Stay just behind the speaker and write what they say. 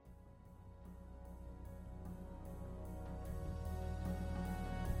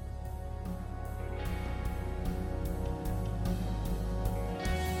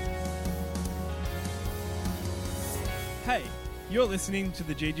Hey, you're listening to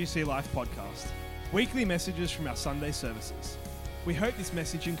the GGC Life podcast, weekly messages from our Sunday services. We hope this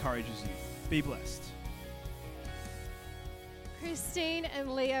message encourages you. Be blessed. Christine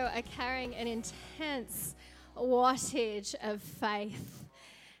and Leo are carrying an intense wattage of faith.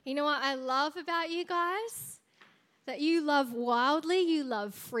 You know what I love about you guys? That you love wildly, you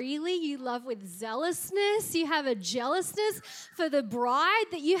love freely, you love with zealousness, you have a jealousness for the bride,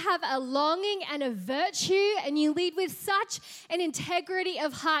 that you have a longing and a virtue, and you lead with such an integrity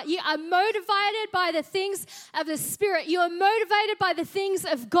of heart. You are motivated by the things of the Spirit. You are motivated by the things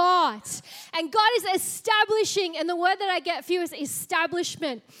of God. And God is establishing, and the word that I get for you is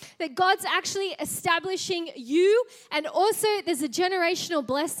establishment, that God's actually establishing you, and also there's a generational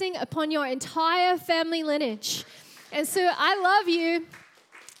blessing upon your entire family lineage. And so I love you,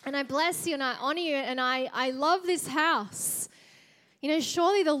 and I bless you, and I honor you, and I love this house. You know,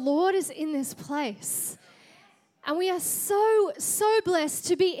 surely the Lord is in this place. And we are so blessed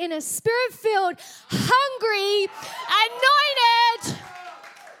to be in a Spirit-filled, hungry, anointed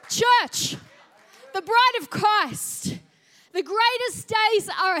church, the bride of Christ. The greatest days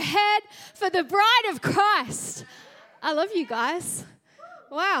are ahead for the bride of Christ. I love you guys.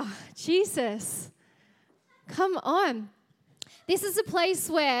 Wow, Jesus. Come on. This is a place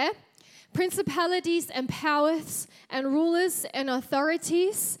where principalities and powers and rulers and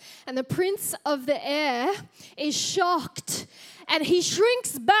authorities and the prince of the air is shocked, and he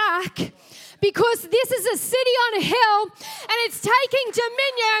shrinks back because this is a city on a hill, and it's taking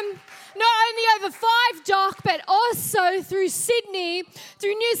dominion not only over 5 Dock, but also through Sydney,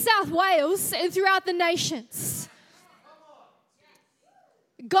 through New South Wales, and throughout the nations.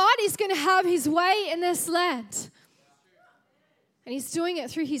 God is going to have his way in this land. And he's doing it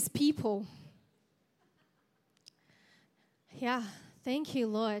through his people. Yeah, thank you,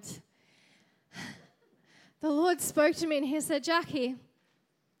 Lord. The Lord spoke to me and he said, Jackie,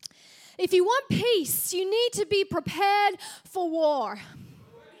 if you want peace, you need to be prepared for war.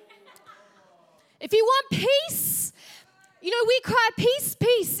 If you want peace, you know, we cry peace,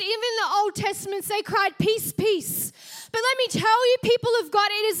 peace. Even in the Old Testament, they cried peace, peace. But let me tell you, people of God,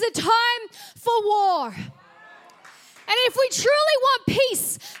 it is a time for war. And if we truly want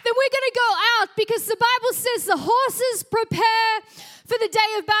peace, then we're going to go out, because the Bible says the horses prepare for the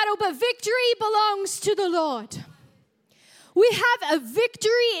day of battle, but victory belongs to the Lord. We have a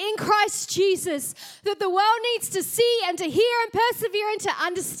victory in Christ Jesus that the world needs to see and to hear and persevere and to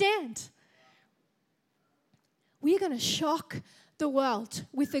understand. We're going to shock the world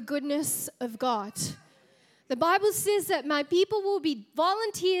with the goodness of God. The Bible says that my people will be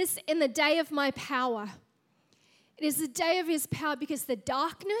volunteers in the day of my power. It is the day of his power because the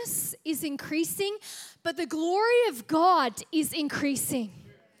darkness is increasing, but the glory of God is increasing.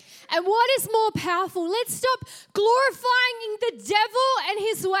 And what is more powerful? Let's stop glorifying the devil and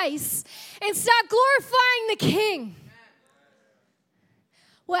his ways and start glorifying the King.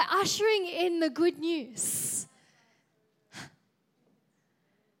 We're ushering in the good news.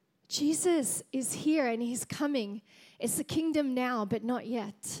 Jesus is here and he's coming. It's the kingdom now, but not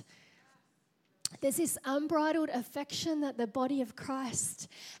yet. There's this unbridled affection that the body of Christ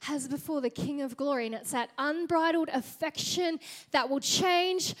has before the King of Glory, and it's that unbridled affection that will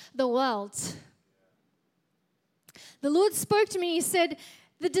change the world. The Lord spoke to me, he said,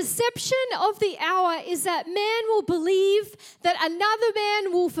 the deception of the hour is that man will believe that another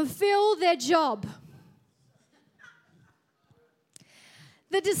man will fulfill their job.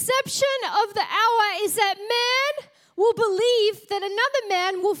 The deception of the hour is that man will believe that another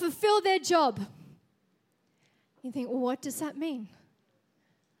man will fulfill their job. You think, well, what does that mean?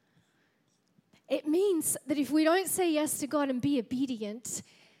 It means that if we don't say yes to God and be obedient,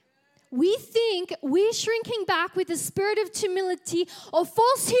 we think we're shrinking back with the spirit of humility or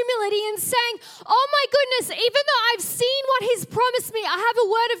false humility and saying, oh my goodness, even though I've seen what he's promised me, I have a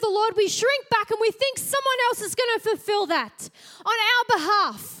word of the Lord, we shrink back and we think someone else is going to fulfill that on our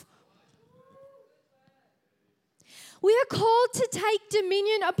behalf. We are called to take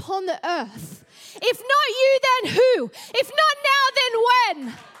dominion upon the earth. If not you, then who? If not now, then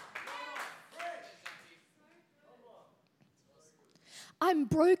when? I'm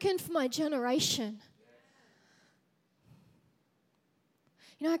broken for my generation.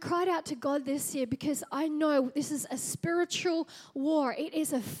 You know, I cried out to God this year because I know this is a spiritual war. It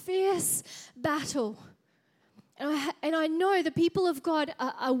is a fierce battle. And I know the people of God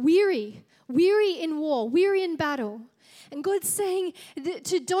are weary in war, weary in battle. And God's saying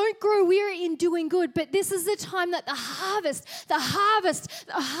to don't grow weary in doing good, but this is the time that the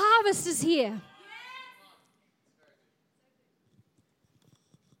harvest is here.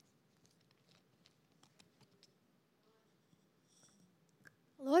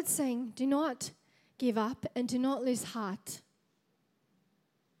 Lord's saying, do not give up and do not lose heart.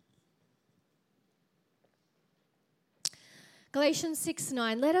 Galatians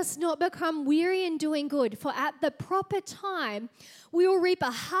 6:9, let us not become weary in doing good, for at the proper time we will reap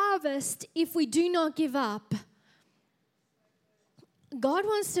a harvest if we do not give up. God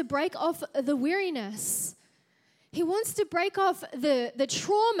wants to break off the weariness. He wants to break off the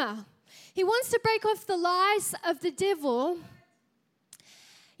trauma. He wants to break off the lies of the devil.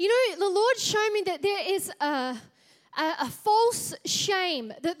 You know, the Lord showed me that there is a false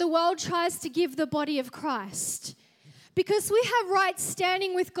shame that the world tries to give the body of Christ. Because we have right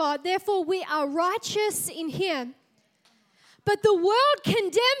standing with God, therefore we are righteous in Him. But the world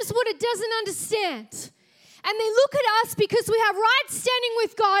condemns what it doesn't understand. And they look at us because we have right standing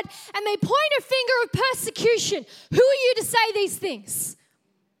with God and they point a finger of persecution. Who are you to say these things?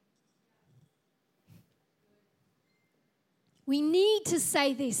 We need to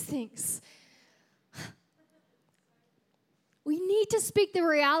say these things. We need to speak the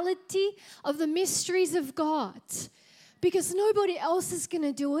reality of the mysteries of God because nobody else is going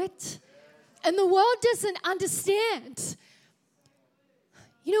to do it. And the world doesn't understand.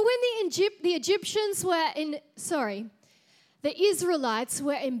 You know, when the Egyptians were the Israelites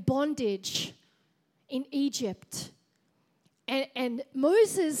were in bondage in Egypt. And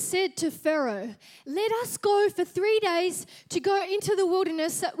Moses said to Pharaoh, let us go for 3 days to go into the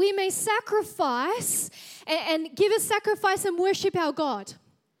wilderness that we may sacrifice and give a sacrifice and worship our God.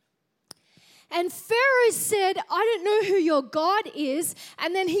 And Pharaoh said, I don't know who your God is.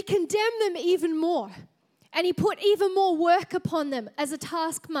 And then he condemned them even more. And he put even more work upon them as a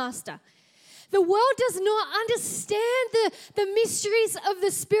taskmaster. The world does not understand the mysteries of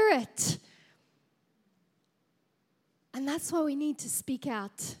the Spirit. And that's why we need to speak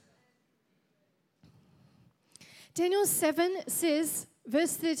out. Daniel 7 says,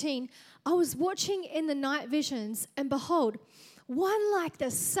 verse 13, I was watching in the night visions, and behold, one like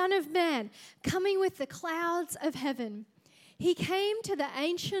the Son of Man coming with the clouds of heaven. He came to the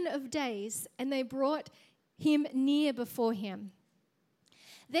Ancient of Days, and they brought him near before him.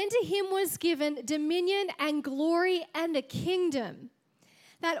 Then to him was given dominion and glory and a kingdom,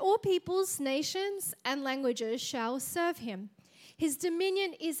 that all peoples, nations, and languages shall serve him. His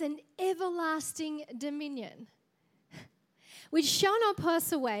dominion is an everlasting dominion, which shall not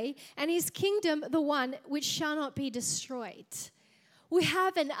pass away, and his kingdom the one which shall not be destroyed. We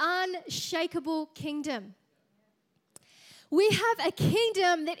have an unshakable kingdom. We have a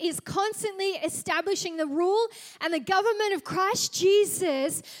kingdom that is constantly establishing the rule and the government of Christ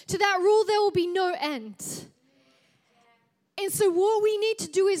Jesus. To that rule, there will be no end. And so what we need to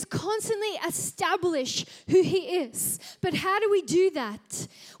do is constantly establish who He is. But how do we do that?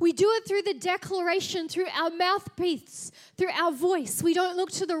 We do it through the declaration, through our mouthpiece, through our voice. We don't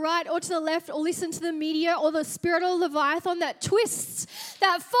look to the right or to the left or listen to the media or the spirit of Leviathan that twists,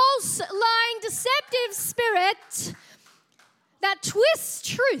 that false, lying, deceptive spirit that twists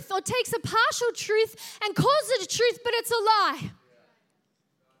truth or takes a partial truth and calls it a truth, but it's a lie.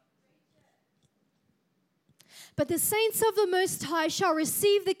 But the saints of the Most High shall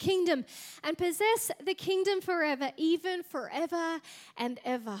receive the kingdom and possess the kingdom forever, even forever and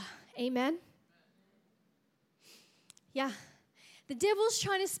ever. Amen? Yeah. The devil's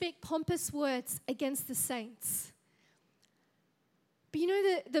trying to speak pompous words against the saints. But you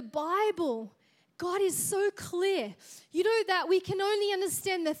know, the Bible, God is so clear. You know that we can only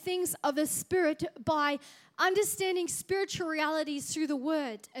understand the things of the Spirit by understanding spiritual realities through the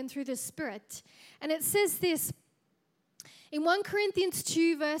Word and through the Spirit. And it says this in 1 Corinthians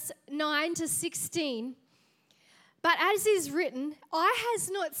 2, verse 9 to 16. But as is written, eye has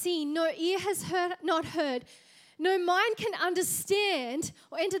not seen, no ear has not heard, no mind can understand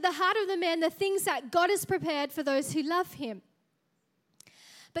or enter the heart of the man the things that God has prepared for those who love Him.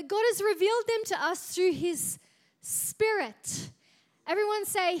 But God has revealed them to us through His Spirit. Everyone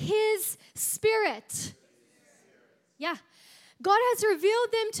say, His Spirit. Yeah. God has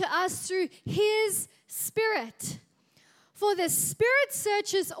revealed them to us through His Spirit. For the Spirit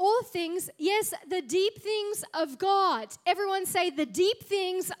searches all things, yes, the deep things of God. Everyone say, the deep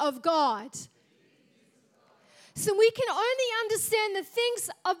things of God. So we can only understand the things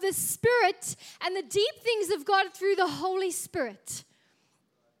of the Spirit and the deep things of God through the Holy Spirit.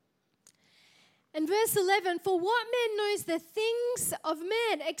 And verse 11, for what man knows the things of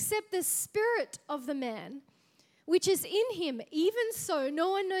man except the spirit of the man, which is in him? Even so, no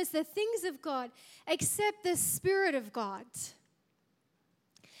one knows the things of God except the Spirit of God.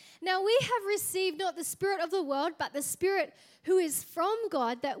 Now we have received not the spirit of the world, but the Spirit who is from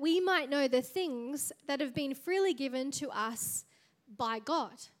God, that we might know the things that have been freely given to us by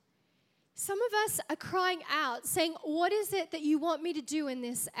God. Some of us are crying out, saying, what is it that you want me to do in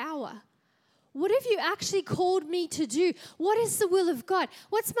this hour? What have you actually called me to do? What is the will of God?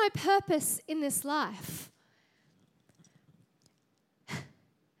 What's my purpose in this life?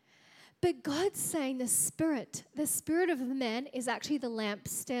 But God's saying the spirit of a man is actually the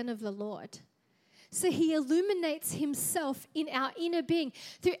lampstand of the Lord. So he illuminates himself in our inner being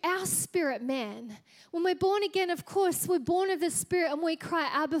through our spirit man. When we're born again, of course, we're born of the Spirit and we cry,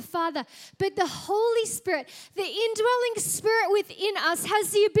 Abba, Father. But the Holy Spirit, the indwelling Spirit within us,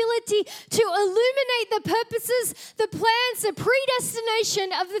 has the ability to illuminate the purposes, the plans, the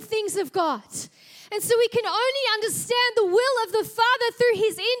predestination of the things of God. And so we can only understand the will of the Father through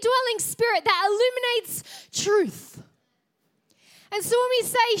his indwelling Spirit that illuminates truth. And so when we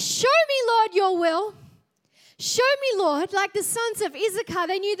say, show me, Lord, your will, show me, Lord, like the sons of Issachar,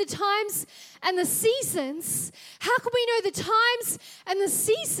 they knew the times and the seasons. How can we know the times and the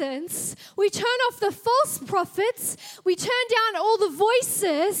seasons? We turn off the false prophets, we turn down all the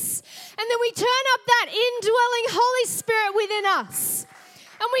voices, and then we turn up that indwelling Holy Spirit within us.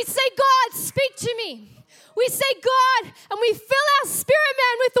 And we say, God, speak to me. We say, God, and we fill our spirit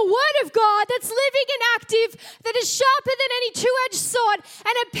man with the word of God that's living and active, that is sharper than any two-edged sword,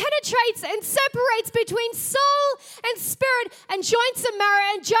 and it penetrates and separates between soul and spirit and joints and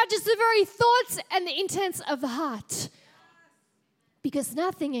marrow and judges the very thoughts and the intents of the heart. Because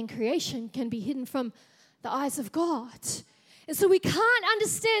nothing in creation can be hidden from the eyes of God. And so we can't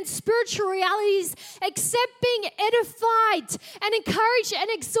understand spiritual realities except being edified and encouraged and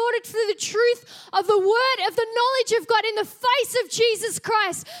exhorted through the truth of the word, of the knowledge of God in the face of Jesus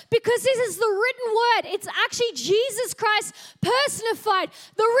Christ. Because this is the written word. It's actually Jesus Christ personified.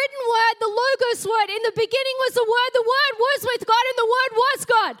 The written word, the Logos word. In the beginning was the word was with God, and the word was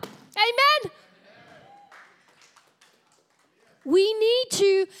God. Amen? We need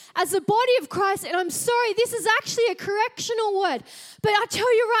to, as a body of Christ, and I'm sorry, this is actually a correctional word, but I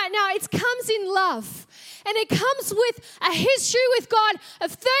tell you right now, it comes in love. And it comes with a history with God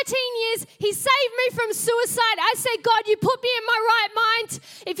of 13 years. He saved me from suicide. I say, God, you put me in my right mind.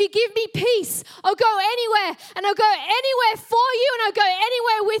 If you give me peace, I'll go anywhere. And I'll go anywhere for you, and I'll go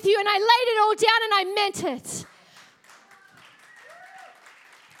anywhere with you. And I laid it all down, and I meant it.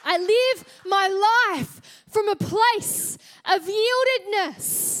 I live my life from a place of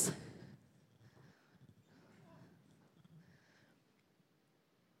yieldedness.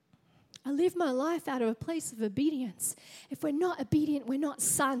 I live my life out of a place of obedience. If we're not obedient, we're not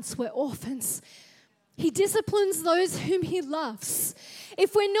sons, we're orphans. He disciplines those whom he loves.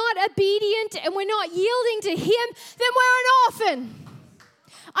 If we're not obedient and we're not yielding to him, then we're an orphan.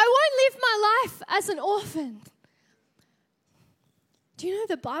 I won't live my life as an orphan. Do you know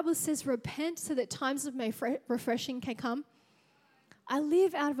the Bible says repent so that times of my refreshing can come? I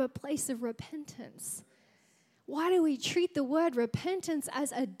live out of a place of repentance. Why do we treat the word repentance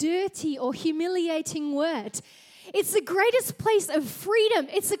as a dirty or humiliating word? It's the greatest place of freedom.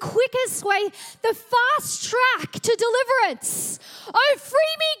 It's the quickest way, the fast track to deliverance. Oh, free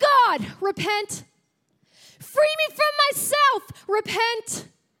me, God. Repent. Free me from myself. Repent.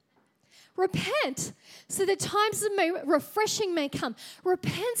 Repent so that times of my refreshing may come.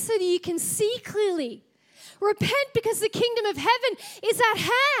 Repent so that you can see clearly. Repent because the kingdom of heaven is at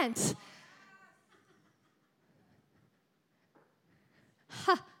hand.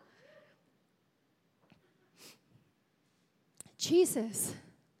 Ha. Jesus,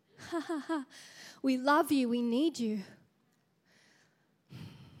 we love you, we need you.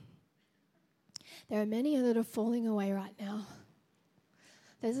 There are many that are falling away right now.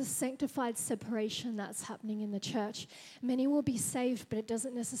 There's a sanctified separation that's happening in the church. Many will be saved, but it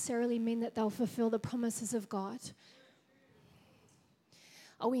doesn't necessarily mean that they'll fulfill the promises of God.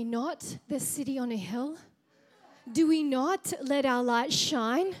 Are we not the city on a hill? Do we not let our light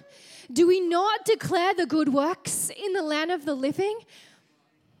shine? Do we not declare the good works in the land of the living?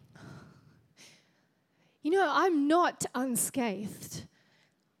 You know, I'm not unscathed.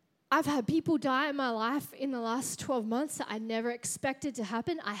 I've had people die in my life in the last 12 months that I never expected to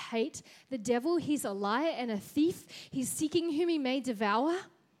happen. I hate the devil. He's a liar and a thief. He's seeking whom he may devour.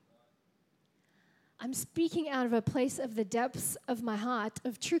 I'm speaking out of a place of the depths of my heart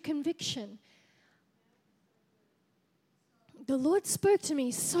of true conviction. The Lord spoke to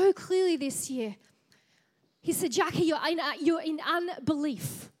me so clearly this year. He said, Jackie, you're in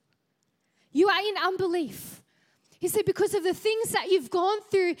unbelief. You are in unbelief. He said, because of the things that you've gone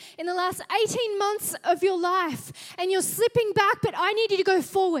through in the last 18 months of your life, and you're slipping back, but I need you to go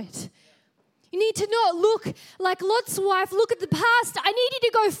forward. You need to not look like Lot's wife, look at the past. I need you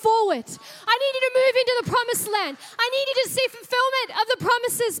to go forward. I need you to move into the promised land. I need you to see fulfillment of the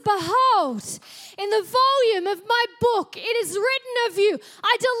promises. Behold, in the volume of my book, it is written of you,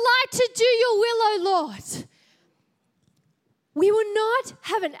 I delight to do your will, O Lord. We will not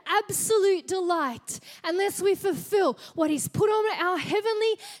have an absolute delight unless we fulfill what He's put on our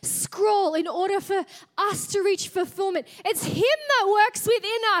heavenly scroll in order for us to reach fulfillment. It's Him that works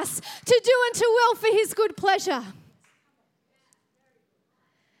within us to do and to will for His good pleasure.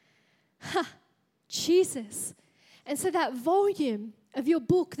 Jesus. And so that volume of your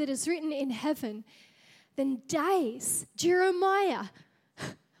book that is written in heaven, then days, Jeremiah,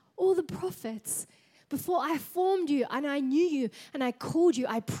 all the prophets, before I formed you and I knew you and I called you,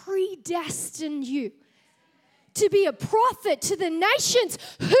 I predestined you to be a prophet to the nations.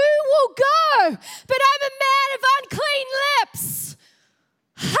 Who will go? But I'm a man of unclean lips.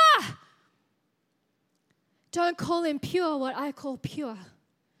 Ha! Don't call impure what I call pure.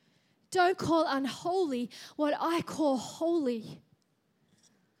 Don't call unholy what I call holy.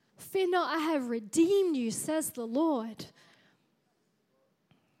 Fear not, I have redeemed you, says the Lord.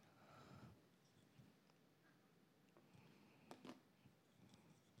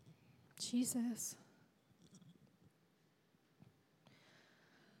 Jesus.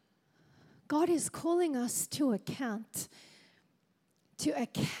 God is calling us to account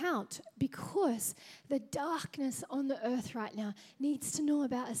because the darkness on the earth right now needs to know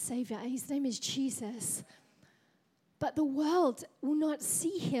about a Savior, and His name is Jesus. But the world will not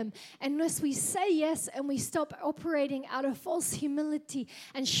see Him unless we say yes and we stop operating out of false humility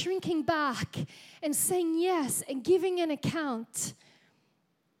and shrinking back and saying yes and giving an account.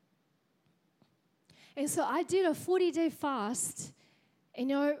 And so I did a 40-day fast.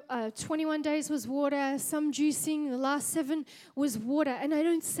 21 days was water, some juicing, the last 7 was water. And I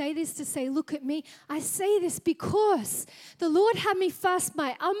don't say this to say, look at me. I say this because the Lord had me fast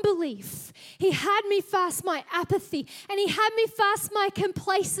my unbelief. He had me fast my apathy. And He had me fast my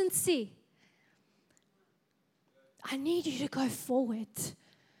complacency. I need you to go forward.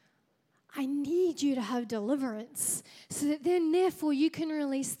 I need you to have deliverance so that then, therefore, you can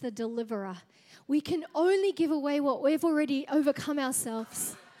release the deliverer. We can only give away what we've already overcome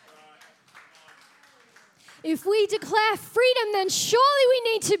ourselves. If we declare freedom, then surely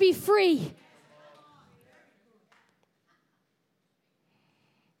we need to be free.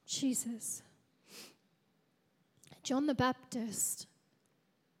 Jesus. John the Baptist.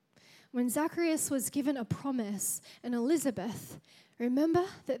 When Zacharias was given a promise and Elizabeth, remember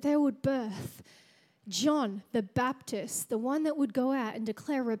that they would birth John the Baptist, the one that would go out and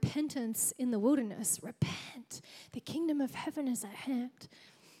declare repentance in the wilderness. Repent. The kingdom of heaven is at hand.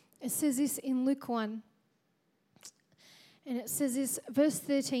 It says this in Luke 1. And it says this, verse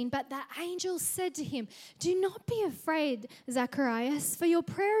 13, but the angel said to him, do not be afraid, Zacharias, for your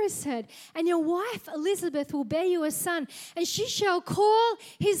prayer is heard, and your wife Elizabeth will bear you a son, and she shall call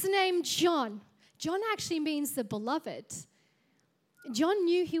his name John. John actually means the beloved. John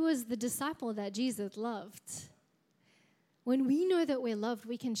knew he was the disciple that Jesus loved. When we know that we're loved,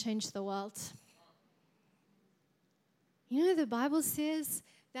 we can change the world. You know, the Bible says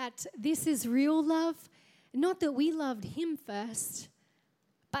that this is real love, not that we loved Him first,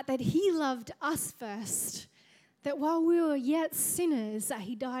 but that He loved us first. That while we were yet sinners, that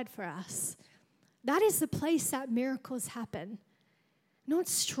He died for us. That is the place that miracles happen. Not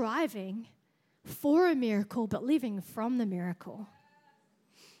striving for a miracle, but living from the miracle.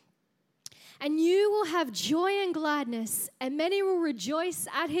 And you will have joy and gladness, and many will rejoice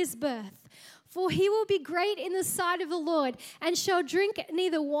at His birth. For He will be great in the sight of the Lord, and shall drink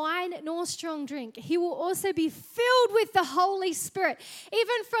neither wine nor strong drink. He will also be filled with the Holy Spirit,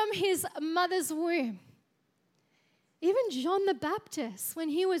 even from His mother's womb. Even John the Baptist, when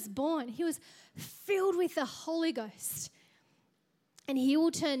he was born, he was filled with the Holy Ghost. And He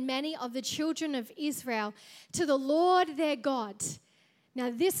will turn many of the children of Israel to the Lord their God. Now,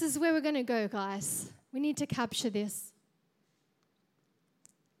 this is where we're going to go, guys. We need to capture this.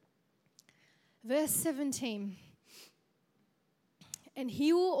 Verse 17. And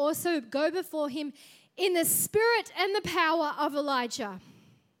He will also go before him in the spirit and the power of Elijah.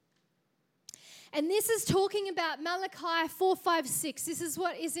 And this is talking about Malachi 4:5-6. This is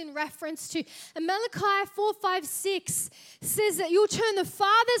what is in reference to. And Malachi 4:5-6 says that you'll turn the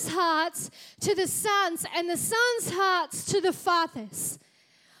fathers' hearts to the sons and the sons' hearts to the fathers.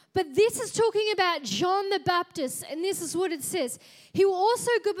 But this is talking about John the Baptist, and this is what it says. He will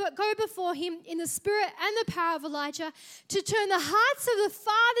also go before him in the spirit and the power of Elijah to turn the hearts of the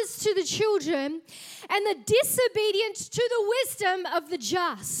fathers to the children and the disobedient to the wisdom of the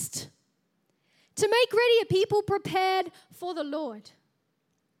just. To make ready a people prepared for the Lord.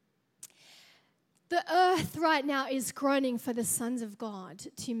 The earth right now is groaning for the sons of God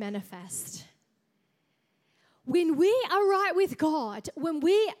to manifest. When we are right with God, when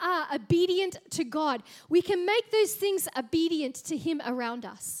we are obedient to God, we can make those things obedient to Him around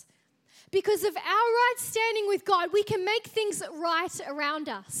us. Because of our right standing with God, we can make things right around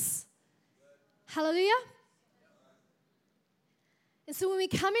us. Hallelujah. And so when we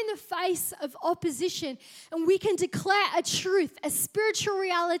come in the face of opposition and we can declare a truth, a spiritual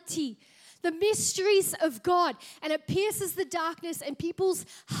reality, the mysteries of God, and it pierces the darkness in people's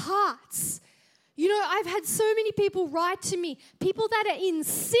hearts. You know, I've had so many people write to me, people that are in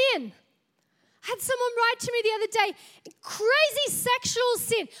sin. I had someone write to me the other day, crazy sexual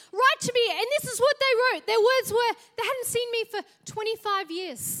sin, write to me, and this is what they wrote. Their words were, they hadn't seen me for 25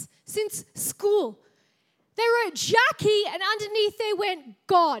 years, since school. They wrote Jackie, and underneath they went,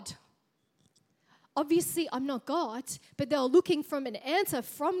 God. Obviously, I'm not God, but they were looking for an answer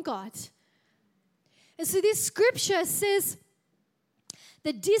from God. And so this scripture says,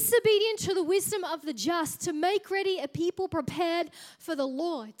 the disobedient to the wisdom of the just, to make ready a people prepared for the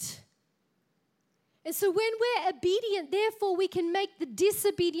Lord. And so when we're obedient, therefore we can make the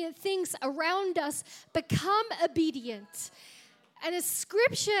disobedient things around us become obedient. And a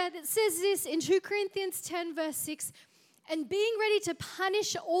scripture that says this in 2 Corinthians 10 verse 6, and being ready to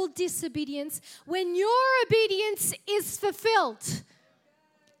punish all disobedience when your obedience is fulfilled.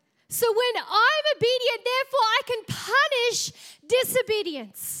 So when I'm obedient, therefore I can punish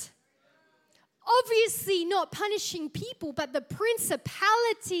disobedience. Obviously not punishing people, but the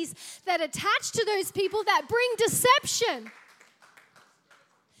principalities that attach to those people that bring deception.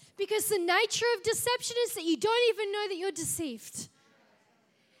 Because the nature of deception is that you don't even know that you're deceived.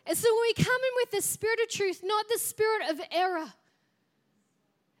 And so when we come in with the spirit of truth, not the spirit of error,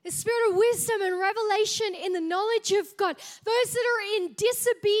 the spirit of wisdom and revelation in the knowledge of God. Those that are in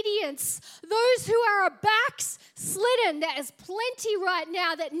disobedience, those who are backslidden, there is plenty right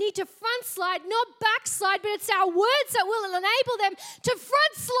now that need to front slide, not backslide, but it's our words that will enable them to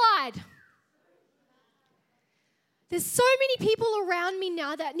front slide. There's so many people around me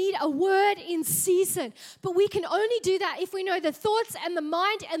now that need a word in season. But we can only do that if we know the thoughts and the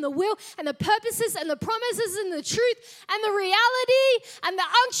mind and the will and the purposes and the promises and the truth and the reality and the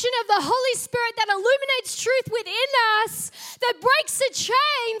unction of the Holy Spirit that illuminates truth within us, that breaks the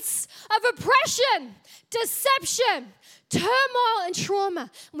chains of oppression, deception, turmoil and trauma.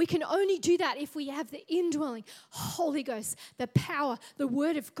 And we can only do that if we have the indwelling Holy Ghost, the power, the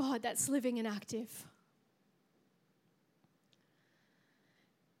Word of God that's living and active.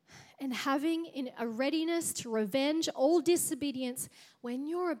 And having in a readiness to revenge all disobedience when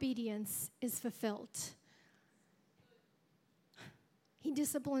your obedience is fulfilled. He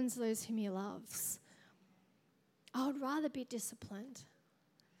disciplines those whom He loves. I would rather be disciplined.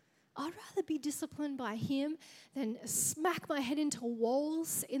 I'd rather be disciplined by Him than smack my head into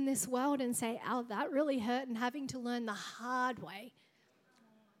walls in this world and say, "Ow, that really hurt," and having to learn the hard way.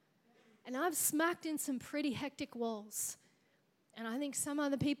 And I've smacked in some pretty hectic walls. And I think some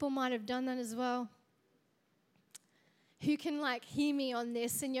other people might have done that as well. Who can hear me on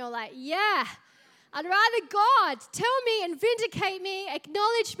this and you're like, yeah, I'd rather God tell me and vindicate me,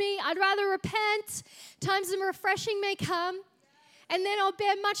 acknowledge me. I'd rather repent. Times of refreshing may come. And then I'll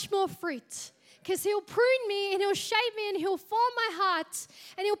bear much more fruit. Because He'll prune me and He'll shape me and He'll form my heart.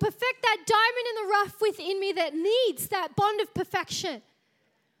 And He'll perfect that diamond in the rough within me that needs that bond of perfection.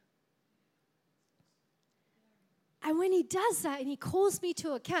 And when He does that and He calls me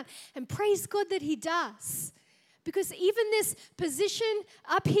to account, and praise God that He does. Because even this position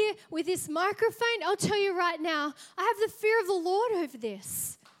up here with this microphone, I'll tell you right now, I have the fear of the Lord over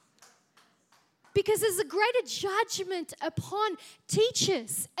this. Because there's a greater judgment upon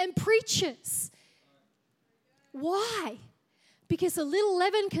teachers and preachers. Why? Because a little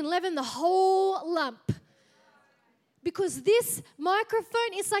leaven can leaven the whole lump. Because this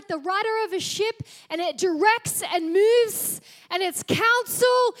microphone is like the rudder of a ship, and it directs and moves, and it's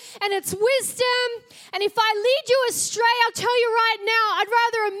counsel, and it's wisdom. And if I lead you astray, I'll tell you right now, I'd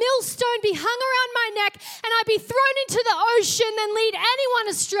rather a millstone be hung around my neck and I'd be thrown into the ocean than lead anyone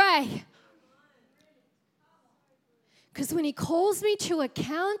astray. Because when He calls me to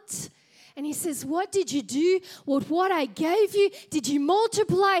account, and He says, what did you do with what I gave you? Did you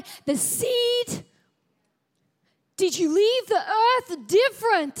multiply the seed? Did you leave the earth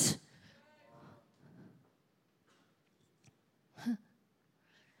different?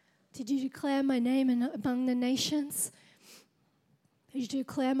 Did you declare my name among the nations? Did you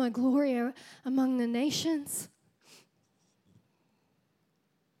declare my glory among the nations?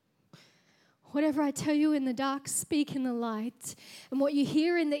 Whatever I tell you in the dark, speak in the light. And what you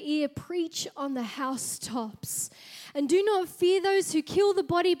hear in the ear, preach on the housetops. And do not fear those who kill the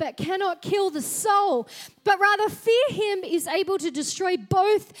body but cannot kill the soul, but rather fear him is able to destroy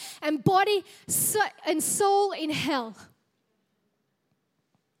both and body and soul in hell.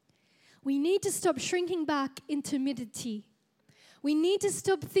 We need to stop shrinking back in timidity. We need to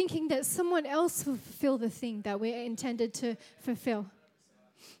stop thinking that someone else will fulfill the thing that we're intended to fulfill.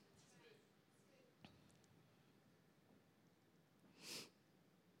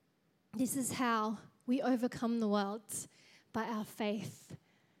 This is how we overcome the world, by our faith.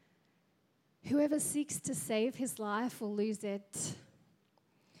 Whoever seeks to save his life will lose it.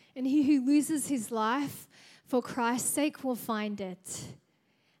 And he who loses his life for Christ's sake will find it.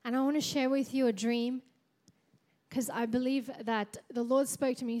 And I want to share with you a dream, because I believe that the Lord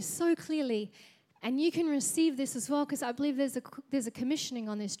spoke to me so clearly, and you can receive this as well, because I believe there's a commissioning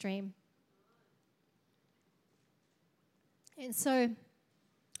on this dream. And so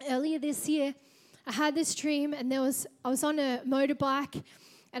earlier this year, I had this dream, and I was on a motorbike,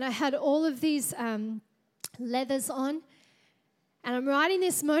 and I had all of these leathers on, and I'm riding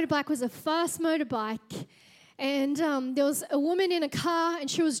this motorbike. It was a fast motorbike, and there was a woman in a car, and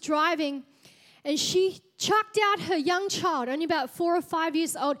she was driving, and she chucked out her young child, only about 4 or 5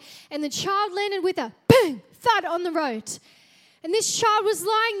 years old, and the child landed with a bang, thud on the road. And this child was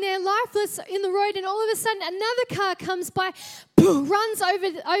lying there lifeless in the road, and all of a sudden another car comes by, boom, runs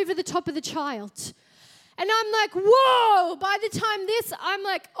over the top of the child. And I'm like, whoa! By the time I'm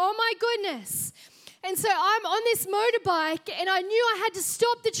like, oh my goodness. And so I'm on this motorbike, and I knew I had to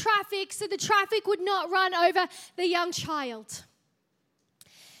stop the traffic so the traffic would not run over the young child.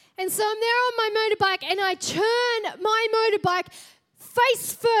 And so I'm there on my motorbike, and I turn my motorbike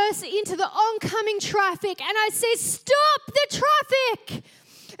face first into the oncoming traffic, and I say, stop the traffic!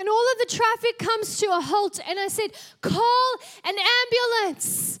 And all of the traffic comes to a halt, and I said, call an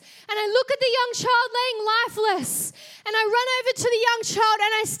ambulance. And I look at the young child laying lifeless, and I run over to the young child,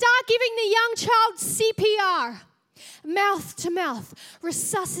 and I start giving the young child CPR, mouth to mouth,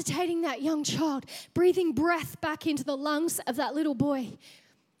 resuscitating that young child, breathing breath back into the lungs of that little boy.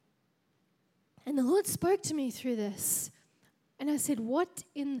 And the Lord spoke to me through this. And I said, what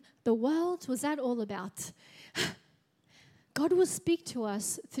in the world was that all about? God will speak to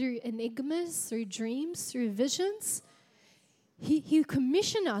us through enigmas, through dreams, through visions. He'll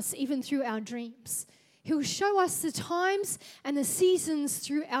commission us even through our dreams. He'll show us the times and the seasons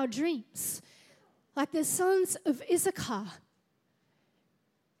through our dreams, like the sons of Issachar.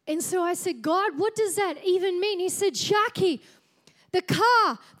 And so I said, God, what does that even mean? He said, Jackie,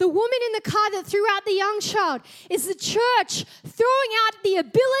 the woman in the car that threw out the young child is the church throwing out the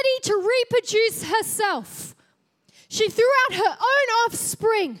ability to reproduce herself. She threw out her own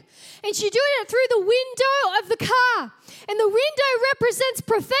offspring, and she did it through the window of the car. And the window represents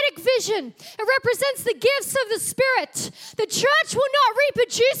prophetic vision. It represents the gifts of the Spirit. The church will not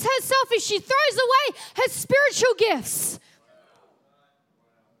reproduce herself if she throws away her spiritual gifts.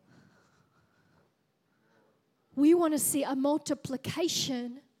 We want to see a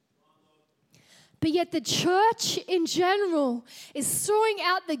multiplication. But yet the church in general is throwing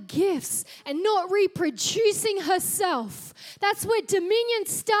out the gifts and not reproducing herself. That's where dominion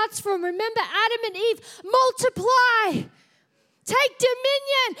starts from. Remember Adam and Eve, multiply. Take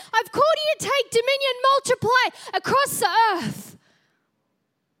dominion. I've called you to take dominion, multiply across the earth.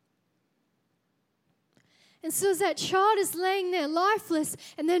 And so as that child is laying there lifeless,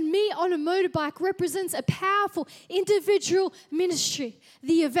 and then me on a motorbike represents a powerful individual ministry.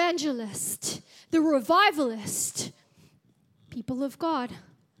 The evangelist, the revivalist, people of God.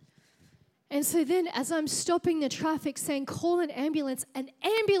 And so then as I'm stopping the traffic saying, call an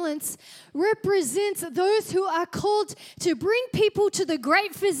ambulance represents those who are called to bring people to the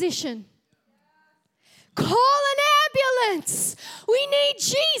great physician. Call an ambulance. We need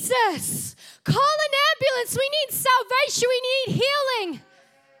Jesus. Call an ambulance. We need salvation. We need healing.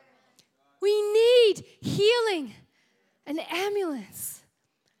 We need healing. An ambulance.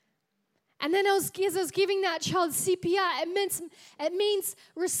 And then as I was giving that child CPR, it means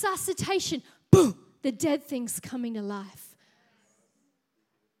resuscitation. Boom! The dead things coming to life.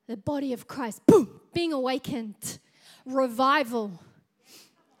 The body of Christ, boom! Being awakened. Revival.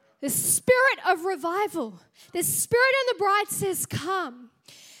 The spirit of revival. The Spirit and the bride says, come.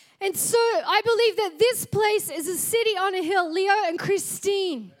 And so I believe that this place is a city on a hill, Leo and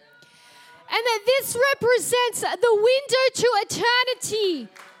Christine. And that this represents the window to eternity.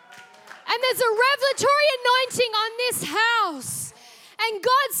 And there's a revelatory anointing on this house. And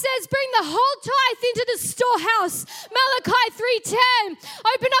God says, bring the whole tithe into the storehouse. Malachi 3:10.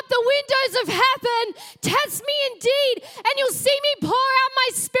 Open up the windows of heaven. Test me indeed, and you'll see me pour out my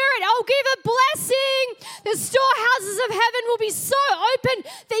spirit. I'll give a blessing. The storehouses of heaven will be so open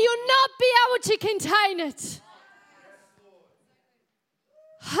that you'll not be able to contain it.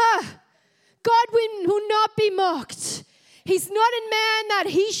 God will not be mocked. He's not a man that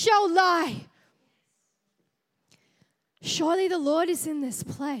he shall lie. Surely the Lord is in this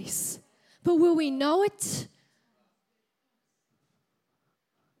place, but will we know it?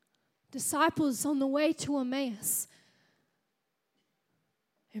 Disciples on the way to Emmaus.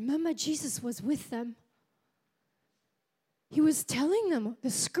 Remember, Jesus was with them. He was telling them the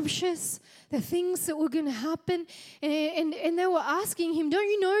scriptures, the things that were going to happen. And they were asking him, don't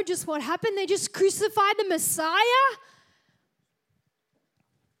you know just what happened? They just crucified the Messiah.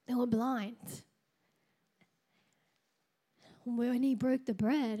 They were blind. When he broke the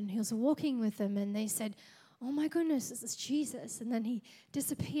bread and he was walking with them, and they said, oh my goodness, this is Jesus. And then he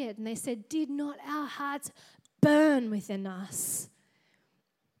disappeared. And they said, did not our hearts burn within us?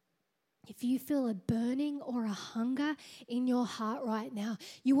 If you feel a burning or a hunger in your heart right now,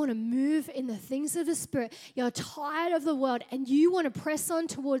 you want to move in the things of the Spirit, you're tired of the world, and you want to press on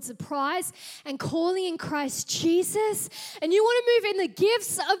towards the prize and calling in Christ Jesus, and you want to move in the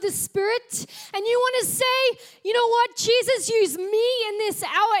gifts of the Spirit, and you want to say, you know what, Jesus, use me in this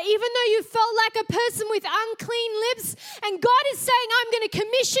hour, even though you felt like a person with unclean lips, and God is saying, I'm going to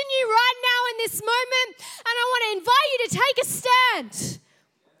commission you right now in this moment, and I want to invite you to take a stand.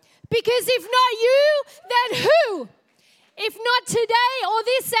 Because if not you, then who? If not today or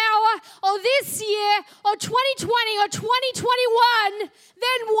this hour or this year or 2020 or 2021,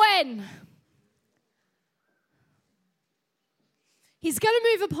 then when? He's going to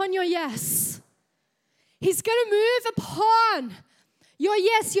move upon your yes. He's going to move upon your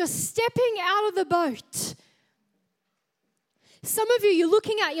yes. You're stepping out of the boat. Some of you, you're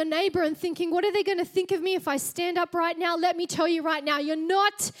looking at your neighbor and thinking, what are they going to think of me if I stand up right now? Let me tell you right now, you're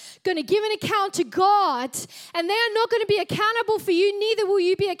not going to give an account to God, and they are not going to be accountable for you, neither will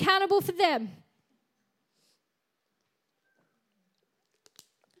you be accountable for them.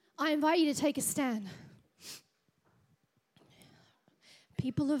 I invite you to take a stand.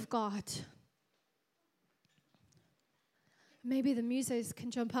 People of God. Maybe the musos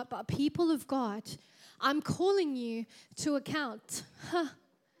can jump up, but people of God, I'm calling you to account.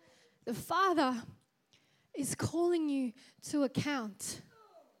 The Father is calling you to account.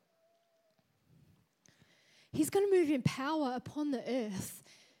 He's going to move in power upon the earth.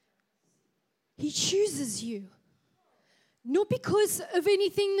 He chooses you. Not because of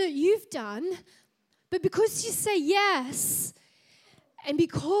anything that you've done, but because you say yes. And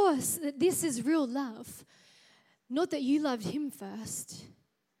because that this is real love. Not that you loved him first,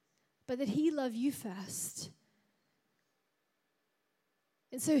 but that he loved you first.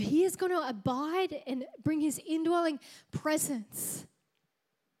 And so he is going to abide and bring his indwelling presence.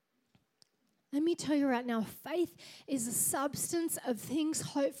 Let me tell you right now, faith is the substance of things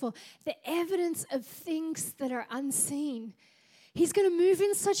hoped for, the evidence of things that are unseen. He's going to move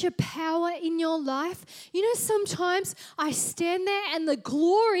in such a power in your life. You know, sometimes I stand there and the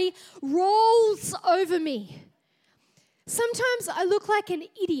glory rolls over me. Sometimes I look like an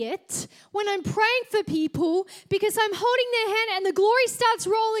idiot when I'm praying for people because I'm holding their hand and the glory starts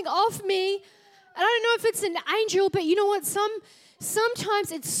rolling off me. And I don't know if it's an angel, but you know what?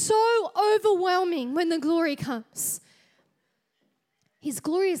 Sometimes it's so overwhelming when the glory comes. His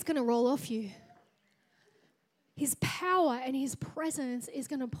glory is going to roll off you. His power and his presence is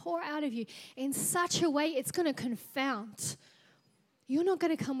going to pour out of you in such a way it's going to confound. You're not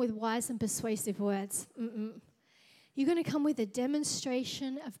going to come with wise and persuasive words. You're going to come with a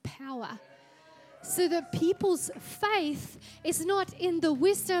demonstration of power. So that people's faith is not in the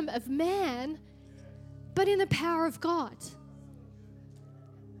wisdom of man, but in the power of God.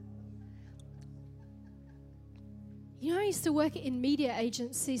 You know, I used to work in media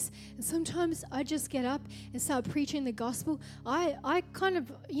agencies, and sometimes I just get up and start preaching the gospel. I kind of,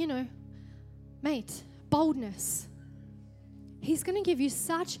 mate, boldness. He's going to give you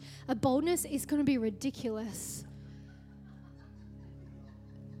such a boldness, it's going to be ridiculous.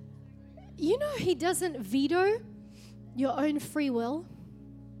 You know, he doesn't veto your own free will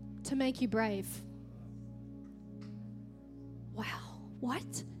to make you brave. Wow,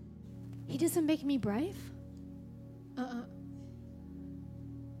 what? He doesn't make me brave?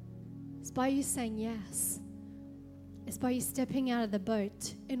 It's by you saying yes. It's by you stepping out of the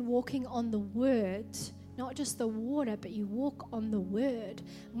boat and walking on the word, not just the water, but you walk on the word.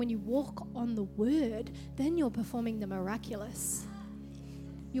 And when you walk on the word, then you're performing the miraculous.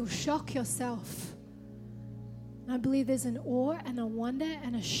 You'll shock yourself. And I believe there's an awe and a wonder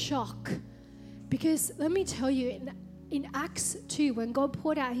and a shock. Because let me tell you, in Acts 2, when God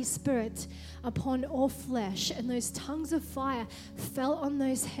poured out his Spirit upon all flesh and those tongues of fire fell on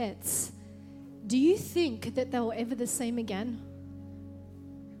those heads, do you think that they were ever the same again?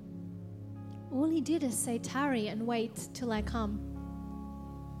 All he did is say, tarry and wait till I come.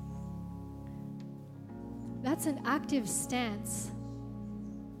 That's an active stance.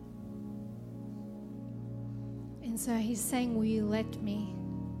 And so he's saying, will you let me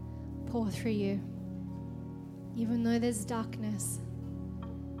pour through you? Even though there's darkness.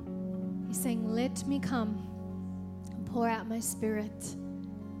 He's saying, let me come and pour out my Spirit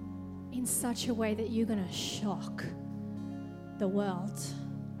in such a way that you're going to shock the world.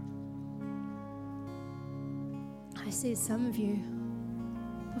 I see some of you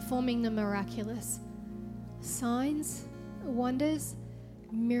performing the miraculous. Signs, wonders,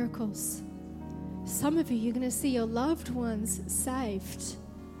 miracles. Some of you, you're going to see your loved ones saved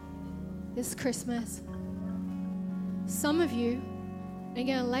this Christmas. Some of you are going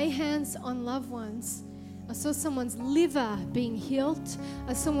to lay hands on loved ones. I saw someone's liver being healed.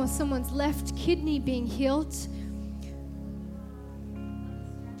 I saw someone's left kidney being healed.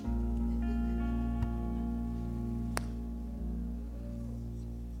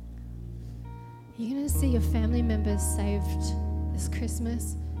 You're going to see your family members saved this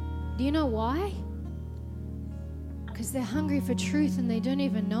Christmas. Do you know why? Because they're hungry for truth and they don't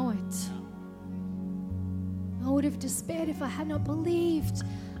even know it. I would have despaired if I had not believed.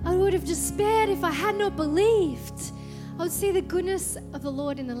 I would have despaired if I had not believed. I would see the goodness of the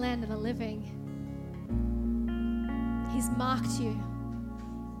Lord in the land of the living. He's marked you.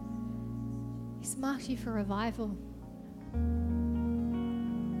 He's marked you for revival.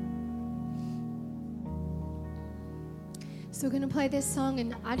 So we're going to play this song,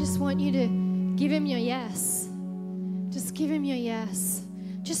 and I just want you to give him your yes. Just give him your yes.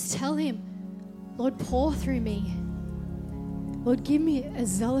 Just tell him, Lord, pour through me. Lord, give me a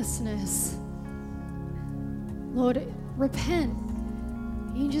zealousness. Lord, repent.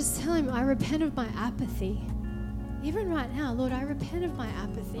 You can just tell him, I repent of my apathy. Even right now, Lord, I repent of my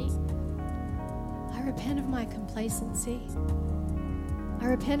apathy. I repent of my complacency. I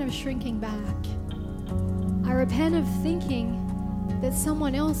repent of shrinking back. I repent of thinking that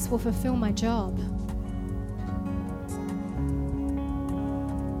someone else will fulfill my job.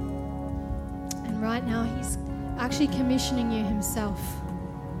 And right now, he's actually commissioning you himself.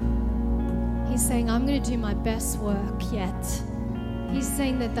 He's saying, I'm going to do my best work yet. He's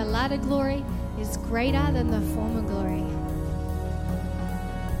saying that the latter glory is greater than the former glory.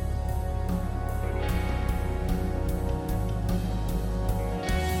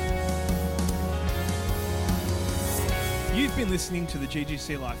 You've been listening to the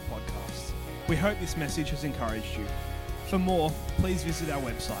GGC Life podcast. We hope this message has encouraged you. For more, please visit our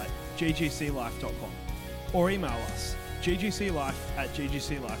website, ggclife.com, or email us,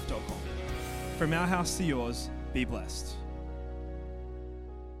 ggclife@ggclife.com. From our house to yours, be blessed.